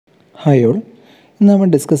Hi all, ഇന്ന് നമ്മൾ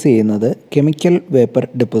discuss ചെയ്യുന്നത് കെമിക്കൽ വേപ്പർ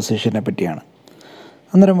ഡെപ്പോസിഷനെ പറ്റിയാണ്.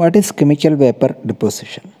 അന്നേരം what is chemical vapour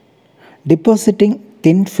deposition? Depositing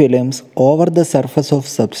thin films over the surface of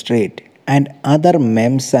substrate and other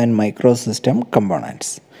MEMS and microsystem components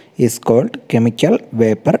is called chemical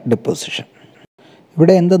vapor deposition.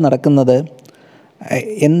 ഇവിടെ എന്ത് നടക്കുന്നത്?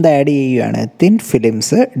 എന്ത് add ചെയ്യുകയാണ്? തിൻ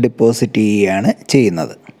ഫിലിംസ് ഡെപ്പോസിറ്റ്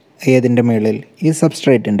ചെയ്യുന്നത്. ഏതിൻ്റെ മുകളിൽ? ഈ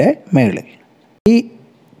സബ്സ്ട്രേറ്റിൻ്റെ മുകളിൽ. ഈ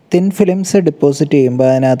തിൻ ഫിലിംസ് ഡെപ്പോസിറ്റ് ചെയ്യുമ്പോൾ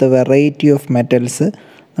അതിനകത്ത് വെറൈറ്റി ഓഫ് മെറ്റൽസ്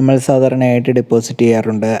നമ്മൾ സാധാരണയായിട്ട് ഡെപ്പോസിറ്റ്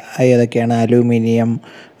ചെയ്യാറുണ്ട്. ഏതൊക്കെയാണ്? അലൂമിനിയം,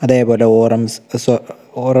 അതേപോലെ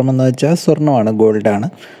ഓറം എന്ന് വെച്ചാൽ സ്വർണ്ണമാണ്, ഗോൾഡാണ്,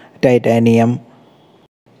 ടൈറ്റാനിയം,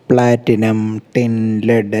 പ്ലാറ്റിനം, ടിൻ,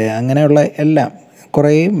 ലെഡ്, അങ്ങനെയുള്ള എല്ലാം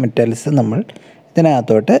കുറേ മെറ്റൽസ് നമ്മൾ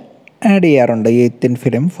ഇതിനകത്തോട്ട് ആഡ് ചെയ്യാറുണ്ട്. ഈ തിൻ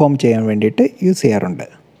ഫിലിം ഫോം ചെയ്യാൻ വേണ്ടിയിട്ട് യൂസ് ചെയ്യാറുണ്ട്.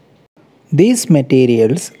 These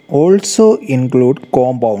materials also include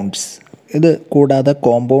compounds. ഇത് കൂടാതെ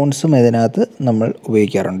കോമ്പൗണ്ട്സും ഇതിനകത്ത് നമ്മൾ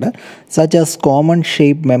ഉപയോഗിക്കാറുണ്ട്. Such as common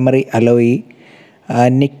shape memory alloy,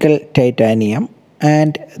 nickel titanium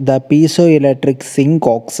and the piezoelectric zinc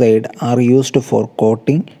oxide are used for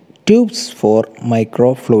coating tubes four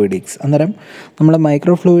മൈക്രോഫ്ലൂയിഡിക്സ്. അന്നേരം നമ്മൾ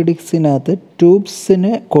മൈക്രോഫ്ലൂയിഡിക്സിനകത്ത്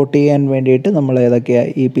ട്യൂബ്സിന് കോട്ട് ചെയ്യാൻ വേണ്ടിയിട്ട് നമ്മൾ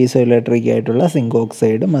ഏതൊക്കെയാണ്? ഈ പീസോഇലക്ട്രിക് ആയിട്ടുള്ള സിങ്ക്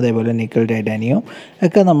ഓക്സൈഡും അതേപോലെ നിക്കൽ ടൈറ്റാനിയവും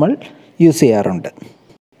ഒക്കെ നമ്മൾ യൂസ് ചെയ്യാറുണ്ട്.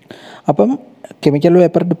 അപ്പം കെമിക്കൽ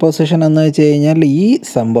വേപ്പർ ഡെപ്പോസിഷൻ എന്ന് വെച്ച് കഴിഞ്ഞാൽ ഈ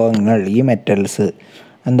സംഭവങ്ങൾ, ഈ മെറ്റൽസ്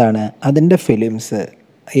എന്താണ്, അതിൻ്റെ ഫിലിംസ്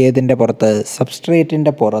ഏതിൻ്റെ പുറത്ത്?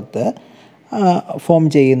 സബ്സ്ട്രേറ്റിൻ്റെ പുറത്ത് ഫോം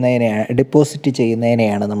ചെയ്യുന്നതിനെയാണ്, ഡെപ്പോസിറ്റ്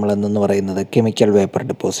ചെയ്യുന്നതിനെയാണ് നമ്മൾ എന്തെന്ന് പറയുന്നത്? കെമിക്കൽ വേപ്പർ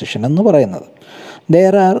ഡെപ്പോസിഷൻ എന്ന് പറയുന്നത്.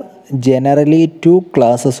 There are generally 2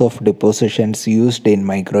 classes of depositions used in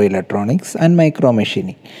മൈക്രോഇലക്ട്രോണിക്സ് and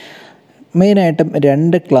മൈക്രോമെഷീനിങ്. മെയിനായിട്ടും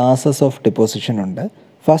 2 classes ഓഫ് ഡെപ്പോസിഷൻ ഉണ്ട്.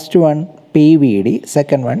 First one PVD,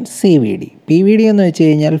 second one CVD. PVD എന്ന് വെച്ച്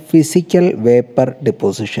കഴിഞ്ഞാൽ ഫിസിക്കൽ വേപ്പർ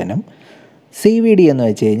ഡെപ്പോസിഷനും CVD എന്ന്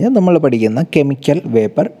വെച്ച് കഴിഞ്ഞാൽ നമ്മൾ പഠിക്കുന്ന കെമിക്കൽ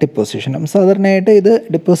വേപ്പർ ഡെപ്പോസിഷനും. സാധാരണയായിട്ട് ഇത്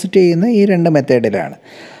ഡെപ്പോസിറ്റ് ചെയ്യുന്ന ഈ 2 മെത്തേഡിലാണ്.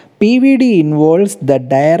 PVD involves the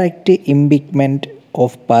direct ഇംപിക്മെൻറ്റ്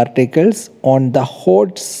of particles on the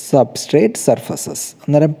hot substrate surfaces.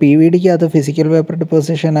 അന്നേരം PVDക്ക് അത് ഫിസിക്കൽ വേപ്പർ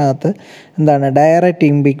ഡെപ്പോസിഷനകത്ത് എന്താണ്? ഡയറക്റ്റ്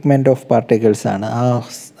ഇംപിക്മെൻറ്റ് ഓഫ് പാർട്ടിക്കിൾസ് ആണ്. ആ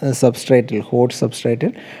സബ്സ്ട്രേറ്റിൽ, ഹോട്ട്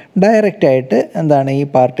സബ്സ്ട്രേറ്റിൽ ഡയറക്റ്റായിട്ട് എന്താണ് ഈ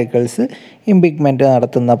പാർട്ടിക്കിൾസ് ഇംപിക്മെൻറ്റ്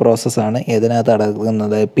നടത്തുന്ന പ്രോസസ്സാണ് ഇതിനകത്ത്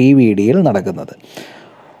നടക്കുന്നത്, PVDയിൽ നടക്കുന്നത്.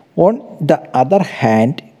 On the other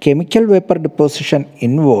hand, chemical vapour deposition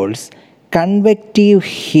involves convective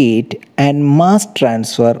heat and mass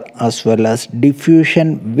transfer as well as diffusion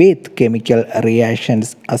with chemical reactions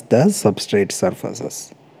as the substrate surfaces.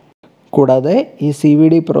 കൂടാതെ ഈ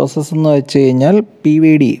CVD പ്രോസസ്സ് എന്ന് വെച്ച് കഴിഞ്ഞാൽ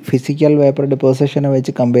PVD ഫിസിക്കൽ വേപ്പർ ഡെപ്പോസിഷനെ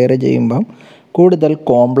വെച്ച് കമ്പയർ ചെയ്യുമ്പം കൂടുതൽ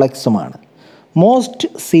കോംപ്ലക്സുമാണ്. Most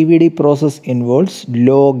CVD process involves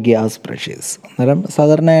law gas pressures. അന്നേരം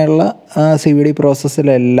സാധാരണയുള്ള CVD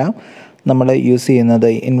പ്രോസസ്സിലെല്ലാം നമ്മൾ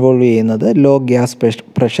ഇൻവോൾവ് ചെയ്യുന്നത് ലോ ഗ്യാസ്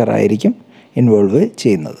പ്രഷറായിരിക്കും ഇൻവോൾവ്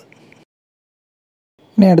ചെയ്യുന്നത്.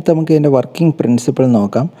 ഇനി അടുത്ത് നമുക്ക് ഇതിൻ്റെ വർക്കിംഗ് പ്രിൻസിപ്പിൾ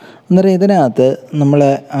നോക്കാം. അന്നേരം ഇതിനകത്ത് നമ്മൾ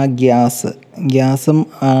ആ ഗ്യാസും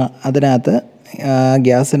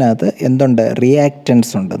ഗ്യാസിനകത്ത് എന്തുണ്ട്?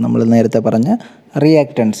 റിയാക്റ്റൻസ് ഉണ്ട്. നമ്മൾ നേരത്തെ പറഞ്ഞ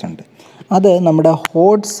റിയാക്റ്റൻസ് ഉണ്ട്. അത് നമ്മുടെ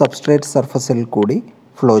ഹോട്ട് സബ്സ്ട്രേറ്റ് സർഫസിൽ കൂടി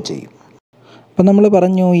ഫ്ലോ ചെയ്യും. അപ്പോൾ നമ്മൾ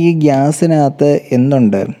പറഞ്ഞു ഈ ഗ്യാസിനകത്ത്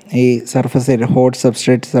എന്തുണ്ട്? ഈ സർഫസിൽ, ഹോട്ട്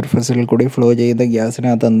സബ്സ്ട്രേറ്റ് സർഫസിൽ കൂടി ഫ്ലോ ചെയ്ത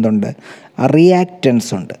ഗ്യാസിനകത്ത് എന്തുണ്ട്? റിയാക്റ്റൻസ്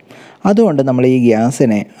ഉണ്ട്. അതുകൊണ്ട് നമ്മൾ ഈ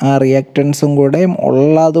ഗ്യാസിനെ, ആ റിയാക്റ്റൻസും കൂടെ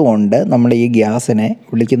ഉള്ളതുകൊണ്ട് നമ്മൾ ഈ ഗ്യാസിനെ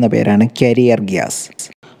വിളിക്കുന്ന പേരാണ് കാരിയർ ഗ്യാസ്.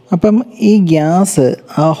 അപ്പം ഈ ഗ്യാസ്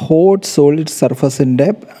ആ ഹോട്ട് സോളിഡ് സർഫസിൻ്റെ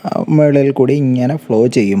മുകളിൽ കൂടി ഇങ്ങനെ ഫ്ലോ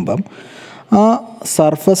ചെയ്യുമ്പം ആ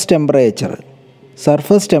സർഫസ്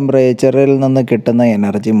ടെമ്പറേച്ചറിൽ നിന്ന് കിട്ടുന്ന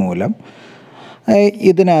എനർജി മൂലം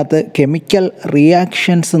ഇതിനകത്ത് കെമിക്കൽ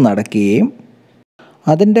റിയാക്ഷൻസ് നടക്കുകയും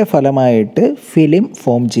അതിൻ്റെ ഫലമായിട്ട് ഫിലിം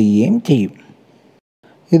ഫോം ചെയ്യുകയും ചെയ്യും.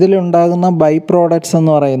 ഇതിലുണ്ടാകുന്ന ബൈ പ്രോഡക്ട്സ്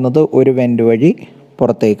എന്ന് പറയുന്നത് ഒരു വെൻ്റ് വഴി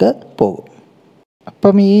പുറത്തേക്ക് പോകും.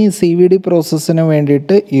 അപ്പം ഈ CVD പ്രോസസ്സിന്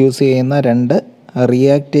വേണ്ടിയിട്ട് യൂസ് ചെയ്യുന്ന 2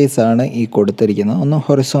 റിയാക്ടേഴ്സാണ് ഈ കൊടുത്തിരിക്കുന്നത്. ഒന്ന്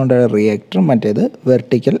ഹൊറിസോണ്ടൽ റിയാക്ടറും മറ്റേത്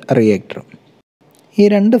വെർട്ടിക്കൽ റിയാക്ടറും. ഈ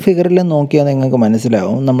 2 ഫിഗറിൽ നോക്കിയാൽ നിങ്ങൾക്ക്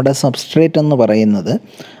മനസ്സിലാവും, നമ്മുടെ സബ്സ്ട്രേറ്റ് എന്ന് പറയുന്നത്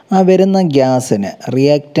ആ വരുന്ന ഗ്യാസിന്,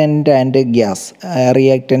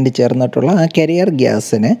 റിയാക്റ്റൻ്റ് ചേർന്നിട്ടുള്ള ആ കാരിയർ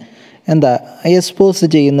ഗ്യാസിന് എക്സ്പോസ്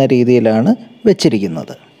ചെയ്യുന്ന രീതിയിലാണ്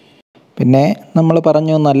വെച്ചിരിക്കുന്നത്. പിന്നെ നമ്മൾ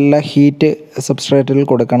പറഞ്ഞു നല്ല ഹീറ്റ് സബ്സ്ട്രേറ്റിൽ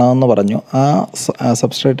കൊടുക്കണമെന്ന് പറഞ്ഞു. ആ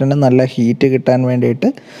സബ്സ്ട്രേറ്റിന് നല്ല ഹീറ്റ് കിട്ടാൻ വേണ്ടിയിട്ട്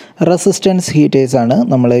റെസിസ്റ്റൻസ് ഹീറ്റേഴ്സാണ്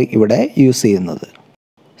നമ്മൾ ഇവിടെ യൂസ് ചെയ്യുന്നത്.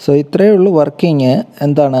 സോ ഇത്രയേ ഉള്ളൂ വർക്കിംഗ്.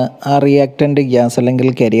 എന്താണ് ആ റിയാക്റ്റൻ്റ് ഗ്യാസ് അല്ലെങ്കിൽ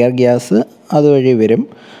കരിയർ ഗ്യാസ് അതുവഴി വരും.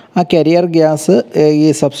 ആ കരിയർ ഗ്യാസ് ഈ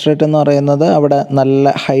സബ്സ്ട്രേറ്റ് എന്ന് പറയുന്നത് അവിടെ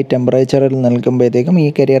നല്ല ഹൈ ടെമ്പറേച്ചറിൽ നിൽക്കുമ്പോഴത്തേക്കും ഈ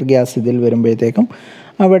കരിയർ ഗ്യാസ് ഇതിൽ വരുമ്പോഴത്തേക്കും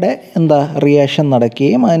അവിടെ റിയാക്ഷൻ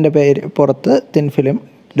നടക്കുകയും അതിൻ്റെ പുറത്ത് തിൻ ഫിലിം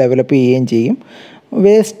ഡെവലപ്പ് ചെയ്യുകയും ചെയ്യും.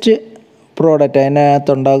 വേസ്റ്റ് പ്രോഡക്റ്റ്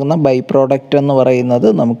അതിനകത്തുണ്ടാകുന്ന ബൈ പ്രോഡക്റ്റ് എന്ന് പറയുന്നത്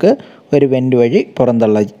നമുക്ക് ഒരു വെൻ്റ് വഴി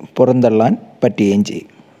പുറന്തള്ളാൻ പറ്റുകയും ചെയ്യും.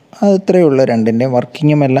 അത്രയേ ഉള്ളൂ. രണ്ടിൻ്റെയും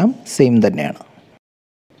വർക്കിങ്ങും എല്ലാം സെയിം തന്നെയാണ്.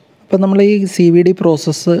 അപ്പോൾ നമ്മൾ ഈ CVD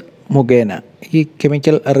പ്രോസസ്സ് മുഖേന ഈ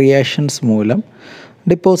കെമിക്കൽ റിയാക്ഷൻസ് മൂലം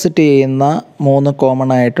ഡിപ്പോസിറ്റ് ചെയ്യുന്ന 3 കോമൺ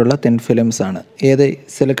ആയിട്ടുള്ള തിൻ ഫിലിംസ് ആണ്. ഏത്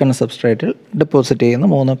സിലിക്കൺ സബ്സ്ട്രേറ്റിൽ ഡിപ്പോസിറ്റ് ചെയ്യുന്ന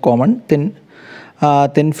 3 കോമൺ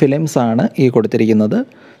തിൻ ഫിലിംസ് ആണ് ഈ കൊടുത്തിരിക്കുന്നത്.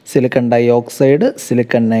 Silicon dioxide,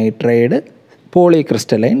 silicon nitride,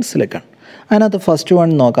 പോളിക്രിസ്റ്റലൈൻ silicon. അതിനകത്ത് ഫസ്റ്റ് വൺ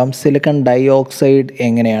നോക്കാം. സിലിക്കൺ ഡയോക്സൈഡ്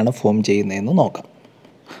എങ്ങനെയാണ് ഫോം ചെയ്യുന്നതെന്ന് നോക്കാം.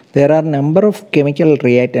 There are number of chemical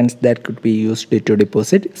reactants that could be used to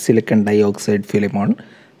deposit silicon dioxide film on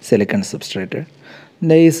silicon substrate.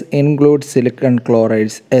 These include silicon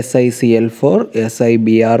chlorides SiCl4,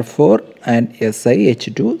 SiBr4 and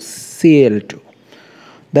SiH2Cl2.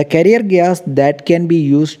 The carrier gas that can be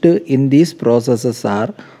used in these processes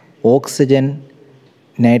are oxygen,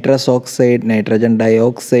 nitrous oxide, nitrogen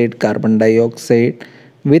dioxide, carbon dioxide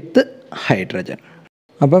with hydrogen.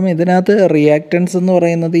 അപ്പം ഇതിനകത്ത് reactance എന്ന്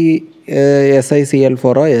പറയുന്നത് ഈ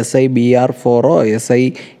SiCl4 SiBr4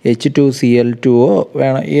 SiH2Cl2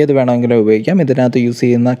 ഏത് വേണമെങ്കിലും ഉപയോഗിക്കാം. ഇതിനകത്ത് use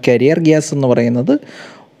ചെയ്യുന്ന കരിയർ ഗ്യാസ് എന്ന് പറയുന്നത്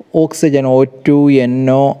ഓക്സിജൻ O2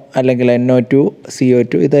 NO അല്ലെങ്കിൽ NO2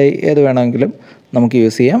 CO2 ഇത് ഏത് വേണമെങ്കിലും നമുക്ക്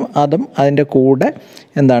യൂസ് ചെയ്യാം. അതും അതിൻ്റെ കൂടെ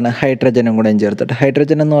ഹൈഡ്രജനും കൂടെ ചേർത്തിട്ട്.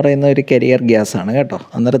 ഹൈഡ്രജൻ എന്ന് പറയുന്ന ഒരു കരിയർ ഗ്യാസാണ് കേട്ടോ.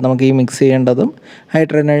 അന്നേരം നമുക്ക് ഈ മിക്സ് ചെയ്യേണ്ടതും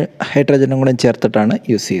ഹൈഡ്രജനും കൂടെ ചേർത്തിട്ടാണ്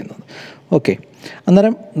യൂസ് ചെയ്യുന്നത്. ഓക്കെ,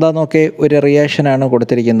 അന്നേരം നോക്കേ ഒരു റിയാക്ഷനാണ്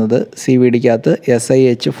കൊടുത്തിരിക്കുന്നത്. CVDക്കകത്ത്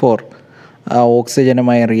SiH4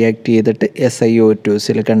 ഓക്സിജനുമായി റിയാക്ട് ചെയ്തിട്ട് SiO2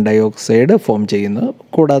 സിലിക്കൺ ഡയോക്സൈഡ് ഫോം ചെയ്യുന്നു.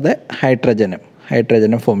 കൂടാതെ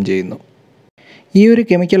ഹൈഡ്രജനും ഫോം ചെയ്യുന്നു. ഈ ഒരു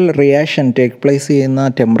കെമിക്കൽ റിയാക്ഷൻ ടേക്ക് പ്ലേസ് ചെയ്യുന്ന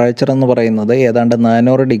ടെമ്പറേച്ചർ എന്ന് പറയുന്നത് ഏതാണ്ട്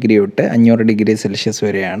 400 ഡിഗ്രി തൊട്ട് 500 ഡിഗ്രി സെൽഷ്യസ്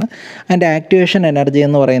വരെയാണ്. അതിൻ്റെ ആക്ടിവേഷൻ എനർജി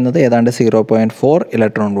എന്ന് പറയുന്നത് ഏതാണ്ട് 0.4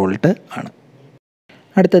 ഇലക്ട്രോൺ വോൾട്ട് ആണ്.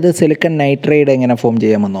 അടുത്തത് സിലിക്കൺ നൈട്രൈഡ് എങ്ങനെ ഫോം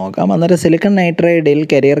ചെയ്യാമെന്ന് നോക്കാം. അന്നേരം സിലിക്കൺ നൈട്രൈഡിൽ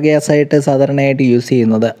കരിയർ ഗ്യാസായിട്ട് സാധാരണയായിട്ട് യൂസ്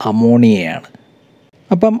ചെയ്യുന്നത് അമോണിയയാണ്.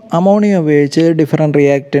 അപ്പം അമോണിയ ഉപയോഗിച്ച് ഡിഫറെൻറ്റ്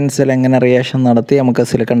റിയാക്റ്റൻസിൽ എങ്ങനെ റിയാക്ഷൻ നടത്തി നമുക്ക്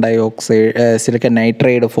സിലിക്കൺ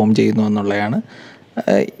നൈട്രൈഡ് ഫോം ചെയ്യുന്നു എന്നുള്ളതാണ്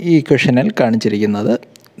ഈ ക്വസ്റ്റനിൽ കാണിച്ചിരിക്കുന്നത്.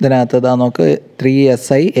 ഇതിനകത്ത് നോക്ക്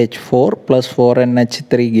 3SiH4 +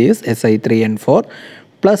 4NH3 gives Si3N4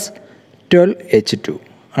 + 12H2.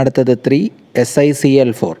 അടുത്തത്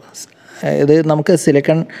 3SiCl4. ഇത് നമുക്ക്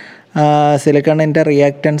സിലിക്കണിൻ്റെ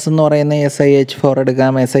റിയാക്റ്റൻസ് എന്ന് പറയുന്ന SiH4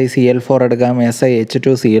 എടുക്കാം, SiCl4 എടുക്കാം,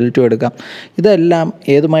 SiH2Cl2 എടുക്കാം. ഇതെല്ലാം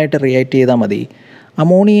ഏതുമായിട്ട് റിയാക്ട് ചെയ്താൽ മതി?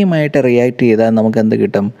 അമോണിയയുമായിട്ട് റിയാക്ട് ചെയ്താൽ നമുക്ക് എന്ത്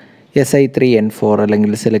കിട്ടും? Si3N4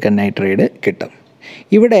 അല്ലെങ്കിൽ സിലിക്കൺ നൈട്രൈഡ് കിട്ടും.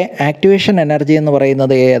 ഇവിടെ ആക്ടിവേഷൻ എനർജി എന്ന്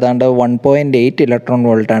പറയുന്നത് ഏതാണ്ട് 1.8 ഇലക്ട്രോൺ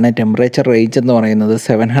വോൾട്ടാണ്. ടെമ്പറേച്ചർ റേഞ്ച് എന്ന് പറയുന്നത്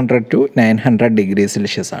 700 to 900 ഡിഗ്രി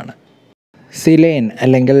സെൽഷ്യസ് ആണ് സിലൈൻ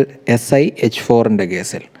അല്ലെങ്കിൽ SiH4ൻ്റെ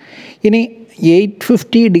കേസിൽ. ഇനി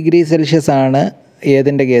 850 ഡിഗ്രി സെൽഷ്യസ് ആണ്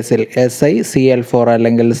ഏതിൻ്റെ കേസിൽ? SiCl4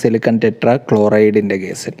 അല്ലെങ്കിൽ സിലിക്കൺ ടെട്രാ ക്ലോറൈഡിൻ്റെ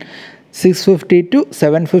കേസിൽ. 650 to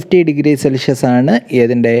 750 ഡിഗ്രി സെൽഷ്യസ് ആണ്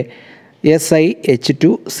ഏതിൻ്റെ?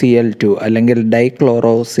 SiH2Cl2 അല്ലെങ്കിൽ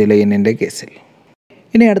ഡൈക്ലോറോസിലൈനിൻ്റെ കേസിൽ.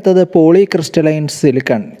 ഇനി അടുത്തത് പോളിക്രിസ്റ്റലൈൻ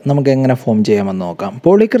സിലിക്കൺ നമുക്ക് എങ്ങനെ ഫോം ചെയ്യാമെന്ന് നോക്കാം.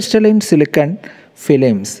 പോളിക്രിസ്റ്റലൈൻ silicon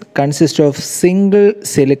films consist of single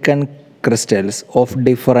silicon crystals of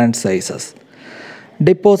different sizes.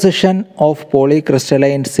 Deposition of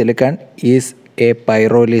polycrystalline silicon is a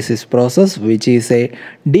pyrolysis process which is a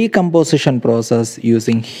decomposition process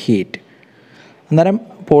using heat. അന്നേരം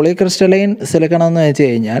പോളിക്രിസ്റ്റലൈൻ സിലിക്കൺ എന്ന് വെച്ച്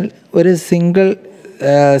കഴിഞ്ഞാൽ ഒരു single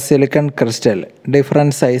silicon crystal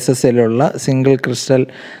different സൈസസിലുള്ള single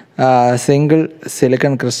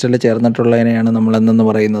silicon crystal ചേർന്നിട്ടുള്ളതിനെയാണ് നമ്മൾ എന്തെന്ന്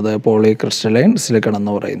പറയുന്നത്? പോളിക്രിസ്റ്റലൈൻ silicon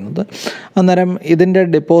എന്ന് പറയുന്നത്. അന്നേരം ഇതിൻ്റെ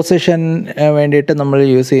ഡിപ്പോസിഷൻ വേണ്ടിയിട്ട് നമ്മൾ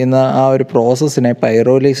യൂസ് ചെയ്യുന്ന ആ ഒരു പ്രോസസ്സിനെ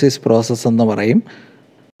പൈറോലിസിസ് പ്രോസസ്സ് എന്ന് പറയും.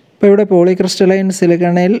 അപ്പോൾ ഇവിടെ പോളിക്രിസ്റ്റലൈൻ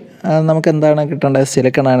സിലിക്കണിൽ നമുക്ക് എന്താണ് കിട്ടേണ്ടത്?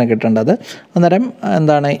 സിലിക്കണാണ് കിട്ടേണ്ടത്. അന്നേരം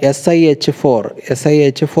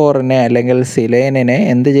SiH4നെ അല്ലെങ്കിൽ സിലൈനിനെ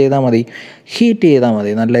എന്ത് ചെയ്താൽ മതി? ഹീറ്റ് ചെയ്താൽ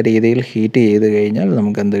മതി. നല്ല രീതിയിൽ ഹീറ്റ് ചെയ്ത് കഴിഞ്ഞാൽ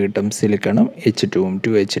നമുക്ക് എന്ത് കിട്ടും? സിലിക്കണും H2ഉം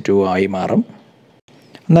 2H2 ആയി മാറും.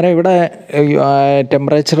 അന്നേരം ഇവിടെ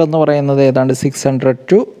ടെമ്പറേച്ചർ എന്ന് പറയുന്നത് ഏതാണ്ട് 600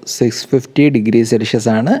 to 650 ഡിഗ്രി സെൽഷ്യസ്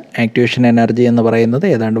ആണ്. ആക്ടിവേഷൻ എനർജി എന്ന് പറയുന്നത്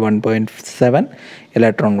ഏതാണ്ട് 1.7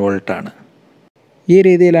 ഇലക്ട്രോൺ വോൾട്ടാണ്. ഈ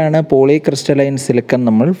രീതിയിലാണ് പോളിക്രിസ്റ്റലൈൻ സിലിക്കൺ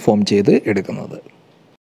നമ്മൾ ഫോം ചെയ്ത് എടുക്കുന്നത്.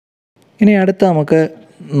 ഇനി അടുത്ത നമുക്ക്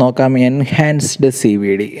നോക്കാം enhanced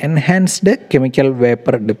CVD, enhanced chemical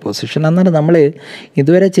vapour deposition. അന്നേരം നമ്മൾ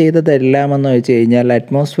ഇതുവരെ ചെയ്തതെല്ലാമെന്ന് വെച്ച് കഴിഞ്ഞാൽ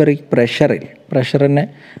അറ്റ്മോസ്ഫിയറിക് പ്രഷറിന്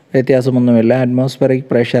വ്യത്യാസമൊന്നുമില്ല. Atmospheric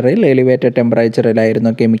പ്രഷറിൽ elevated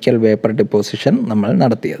ടെമ്പറേച്ചറിലായിരുന്നു chemical vapour deposition നമ്മൾ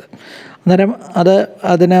നടത്തിയത്. അന്നേരം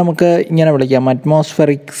അതിനെ നമുക്ക് ഇങ്ങനെ വിളിക്കാം,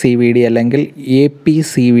 അറ്റ്മോസ്ഫിയറിക് CVD അല്ലെങ്കിൽ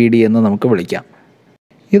APCVD എന്ന് നമുക്ക് വിളിക്കാം.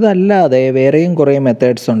 ഇതല്ലാതെ വേറെയും കുറേ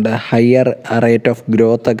മെത്തേഡ്സ് ഉണ്ട്. ഹയർ റേറ്റ് ഓഫ്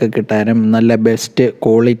ഗ്രോത്ത് ഒക്കെ കിട്ടാനും നല്ല ബെസ്റ്റ്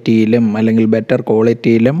ക്വാളിറ്റിയിലും അല്ലെങ്കിൽ ബെറ്റർ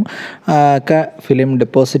ക്വാളിറ്റിയിലും ഒക്കെ ഫിലിം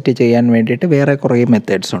ഡെപ്പോസിറ്റ് ചെയ്യാൻ വേണ്ടിയിട്ട് വേറെ കുറേ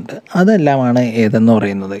മെത്തേഡ്സ് ഉണ്ട്. അതെല്ലാമാണ് ഏതെന്ന്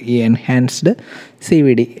പറയുന്നത് ഈ enhanced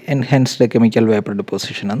CVD, enhanced chemical vapour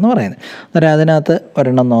deposition എന്ന് പറയുന്നത്. അന്നേരം അതിനകത്ത്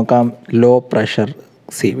ഒരെണ്ണം നോക്കാം, ലോ പ്രഷർ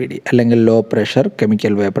CVD അല്ലെങ്കിൽ low pressure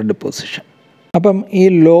chemical vapour deposition. അപ്പം ഈ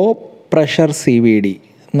ലോ പ്രഷർ CVD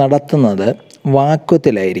നടത്തുന്നത്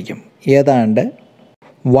വാക്വത്തിലായിരിക്കും. ഏതാണ്ട്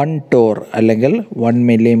 1 ടോർ അല്ലെങ്കിൽ 1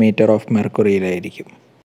 മില്ലിമീറ്റർ ഓഫ് മെർക്കുറിയിലായിരിക്കും.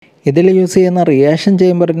 ഇതിൽ യൂസ് ചെയ്യുന്ന റിയാക്ഷൻ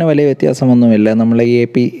ചേമ്പറിന് വലിയ വ്യത്യാസമൊന്നുമില്ല. നമ്മൾ ഈ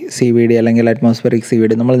APCVD അല്ലെങ്കിൽ അറ്റ്മോസ്ഫിയറിക്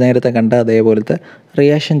CVD നമ്മൾ നേരത്തെ കണ്ട അതേപോലത്തെ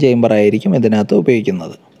റിയാക്ഷൻ ചേമ്പർ ആയിരിക്കും ഇതിനകത്ത്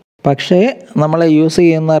ഉപയോഗിക്കുന്നത്. പക്ഷേ നമ്മൾ യൂസ്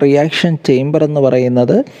ചെയ്യുന്ന റിയാക്ഷൻ ചേമ്പർ എന്ന്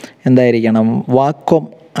പറയുന്നത് എന്തായിരിക്കണം, വാക്വം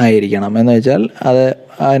ആയിരിക്കണം. എന്ന് വെച്ചാൽ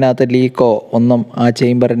അതിനകത്ത് ലീക്കോ ഒന്നും, ആ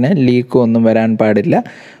ചേമ്പറിന് ലീക്കോ ഒന്നും വരാൻ പാടില്ല.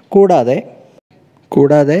 കൂടാതെ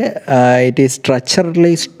it is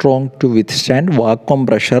structurally strong to withstand vacuum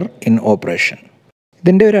pressure in operation.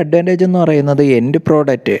 ഇതിൻ്റെ ഒരു അഡ്വാൻറ്റേജ് എന്ന് പറയുന്നത് എൻഡ്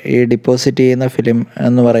പ്രോഡക്റ്റ്, ഈ ഡിപ്പോസിറ്റ് ചെയ്യുന്ന ഫിലിം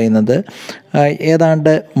എന്ന് പറയുന്നത്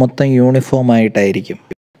ഏതാണ്ട് മൊത്തം യൂണിഫോം ആയിട്ടായിരിക്കും.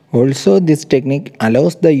 Also this technique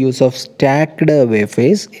allows the use of സ്റ്റാക്ക്ഡ്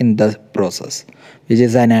wafers in the process which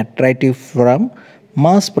is an attractive from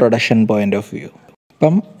mass production point of view.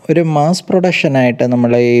 അപ്പം ഒരു മാസ് പ്രൊഡക്ഷനായിട്ട്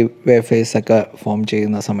നമ്മൾ ഈ വേഫേഴ്സൊക്കെ ഫോം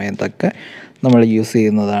ചെയ്യുന്ന സമയത്തൊക്കെ നമ്മൾ യൂസ്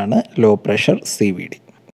ചെയ്യുന്നതാണ് ലോ പ്രഷർ CVD.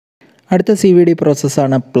 അടുത്ത CVD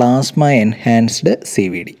പ്രോസസ്സാണ് പ്ലാസ്മ എൻഹാൻസ്ഡ്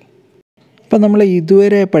CVD. അപ്പം നമ്മൾ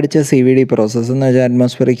ഇതുവരെ പഠിച്ച CVD പ്രോസസ്സ് എന്ന് വെച്ചാൽ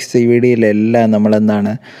അറ്റ്മോസ്ഫിയറിക് CVDയിലെല്ലാം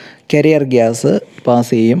നമ്മളെന്താണ്, കരിയർ ഗ്യാസ്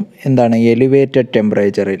പാസ് ചെയ്യും. എലിവേറ്റഡ്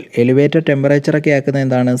ടെമ്പറേച്ചറിൽ. എലിവേറ്റഡ് ടെമ്പറേച്ചറൊക്കെ ആക്കുന്നത്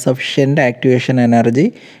എന്താണ്, സഫിഷ്യൻ്റ് ആക്ടിവേഷൻ എനർജി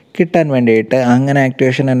കിട്ടാൻ വേണ്ടിയിട്ട്. അങ്ങനെ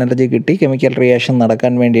ആക്ടിവേഷൻ എനർജി കിട്ടി കെമിക്കൽ റിയാക്ഷൻ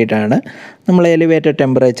നടക്കാൻ വേണ്ടിയിട്ടാണ് നമ്മൾ എലിവേറ്റഡ്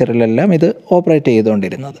ടെമ്പറേച്ചറിലെല്ലാം ഇത് ഓപ്പറേറ്റ്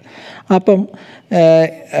ചെയ്തുകൊണ്ടിരുന്നത്. അപ്പം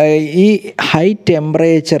ഈ ഹൈ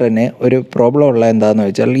ടെമ്പറേച്ചറിന് ഒരു പ്രോബ്ലം ഉള്ള എന്താണെന്ന്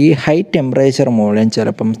വെച്ചാൽ, ഈ ഹൈ ടെമ്പറേച്ചർ മൂലം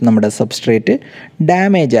ചിലപ്പം നമ്മുടെ സബ്സ്ട്രേറ്റ്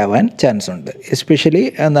ഡാമേജ് ആവാൻ ചാൻസ് ഉണ്ട്. എസ്പെഷ്യലി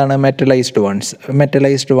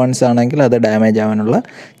മെറ്റലൈസ്ഡ് വൺസ് ആണെങ്കിൽ അത് ഡാമേജ് ആവാനുള്ള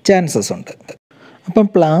ചാൻസസ് ഉണ്ട്. അപ്പം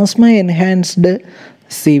പ്ലാസ്മ എൻഹാൻസ്ഡ്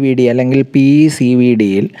CVD അല്ലെങ്കിൽ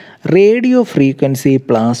PECVDയിൽ റേഡിയോ ഫ്രീക്വൻസി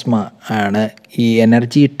പ്ലാസ്മ ആണ് ഈ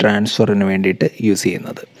എനർജി ട്രാൻസ്ഫറിന് വേണ്ടിയിട്ട് യൂസ്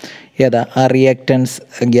ചെയ്യുന്നത്. ആ റിയാക്റ്റൻസ്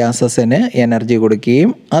ഗ്യാസസിന് എനർജി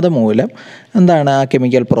കൊടുക്കുകയും അതുമൂലം ആ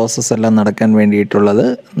കെമിക്കൽ പ്രോസസ്സ് എല്ലാം നടക്കാൻ വേണ്ടിയിട്ടുള്ളത്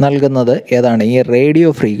നൽകുന്നത് ഈ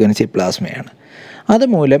റേഡിയോ ഫ്രീക്വൻസി പ്ലാസ്മയാണ്.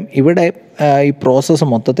 അതുമൂലം ഇവിടെ ഈ പ്രോസസ്സ്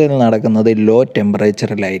മൊത്തത്തിൽ നടക്കുന്നത് ലോ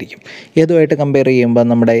ടെമ്പറേച്ചറിലായിരിക്കും. ഏതുമായിട്ട് കമ്പയർ ചെയ്യുമ്പോൾ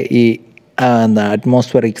നമ്മുടെ ഈ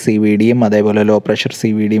അറ്റ്മോസ്ഫിയറിക് CVDയും അതേപോലെ ലോ പ്രഷർ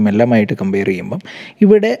CVDയും എല്ലാമായിട്ട് കമ്പയർ ചെയ്യുമ്പം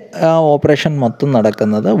ഇവിടെ ഓപ്പറേഷൻ മൊത്തം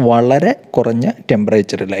നടക്കുന്നത് വളരെ കുറഞ്ഞ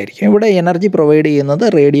ടെമ്പറേച്ചറിലായിരിക്കും. ഇവിടെ എനർജി പ്രൊവൈഡ് ചെയ്യുന്നത്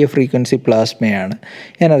റേഡിയോ ഫ്രീക്വൻസി പ്ലാസ്മയാണ്,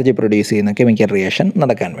 എനർജി പ്രൊഡ്യൂസ് ചെയ്യുന്ന കെമിക്കൽ റിയാക്ഷൻ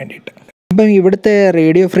നടക്കാൻ വേണ്ടിയിട്ട്. അപ്പം ഇവിടുത്തെ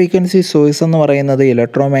റേഡിയോ ഫ്രീക്വൻസി സോഴ്സ് എന്ന് പറയുന്നത്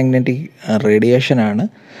ഇലക്ട്രോ മാഗ്നറ്റിക് റേഡിയേഷനാണ്.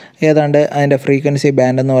 അതിൻ്റെ ഫ്രീക്വൻസി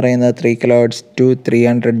ബാൻഡ് എന്ന് പറയുന്നത് 3 kHz to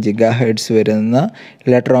 300 GHz വരുന്ന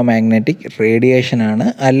ഇലക്ട്രോ മാഗ്നറ്റിക് റേഡിയേഷനാണ്.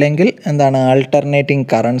 അല്ലെങ്കിൽ ആൾട്ടർനേറ്റിംഗ്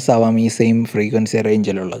കറൻസ് ആവാം ഈ സെയിം ഫ്രീക്വൻസി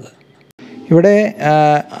റേഞ്ചിലുള്ളത്. ഇവിടെ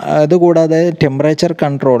അതുകൂടാതെ ടെമ്പറേച്ചർ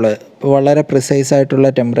കൺട്രോള്, വളരെ പ്രിസൈസ് ആയിട്ടുള്ള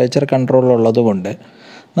ടെമ്പറേച്ചർ കൺട്രോൾ ഉള്ളതുകൊണ്ട്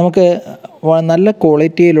നമുക്ക് നല്ല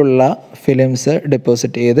ക്വാളിറ്റിയിലുള്ള ഫിലിംസ്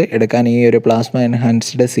ഡെപ്പോസിറ്റ് ചെയ്ത് എടുക്കാൻ ഈ ഒരു പ്ലാസ്മ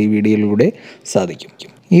എൻഹാൻസ്ഡ് CVDയിലൂടെ സാധിക്കും.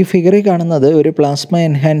 ഈ ഫിഗറിൽ കാണുന്നത് ഒരു പ്ലാസ്മ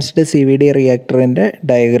എൻഹാൻസ്ഡ് CVD റിയാക്ടറിൻ്റെ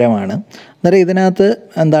ഡയഗ്രമാണ്. അന്നേരം ഇതിനകത്ത്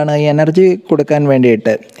എനർജി കൊടുക്കാൻ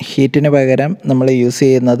വേണ്ടിയിട്ട് ഹീറ്റിന് പകരം നമ്മൾ യൂസ്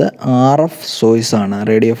ചെയ്യുന്നത് RF സോഴ്സാണ്,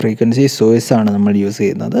 റേഡിയോ ഫ്രീക്വൻസി സോഴ്സാണ് നമ്മൾ യൂസ്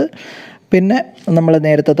ചെയ്യുന്നത്. പിന്നെ നമ്മൾ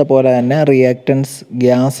നേരത്തെ പോലെ തന്നെ റിയാക്റ്റൻറ്റ്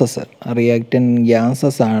ഗ്യാസസ്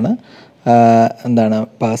ആണ്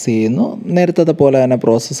പാസ് ചെയ്യുന്നു. നേരത്തെ പോലെ തന്നെ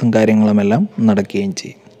പ്രോസസ്സും കാര്യങ്ങളുമെല്ലാം നടക്കുകയും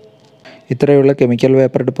ചെയ്യും. ഇത്രയുള്ള കെമിക്കൽ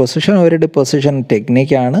വേപ്പർ ഡിപ്പോസിഷൻ ഒരു ഡിപ്പോസിഷൻ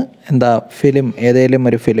ടെക്നിക്കാണ്. ഫിലിം, ഏതെങ്കിലും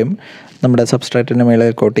ഒരു ഫിലിം നമ്മുടെ സബ്സ്ട്രേറ്റിൻ്റെ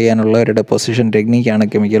മേളിൽ കോട്ട് ചെയ്യാനുള്ള ഒരു ഡെപ്പോസിഷൻ ടെക്നിക്കാണ്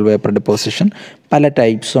കെമിക്കൽ വേപ്പർ ഡിപ്പോസിഷൻ. പല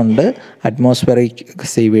ടൈപ്സ് ഉണ്ട്. അറ്റ്മോസ്ഫിയറിക്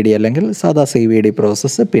CVD അല്ലെങ്കിൽ സാധാ CVD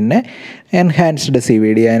പ്രോസസ്സ്, പിന്നെ എൻഹാൻസ്ഡ്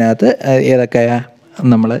CVD. അതിനകത്ത് ഏതൊക്കെയാണ്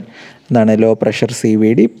നമ്മൾ low pressure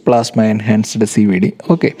CVD, plasma enhanced CVD.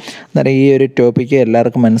 Okay, അന്നേരം ഈ ഒരു ടോപ്പിക്ക്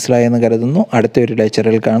എല്ലാവർക്കും മനസ്സിലായെന്ന് കരുതുന്നു. അടുത്തൊരു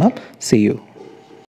ലെക്ചറിൽ കാണാം. See you.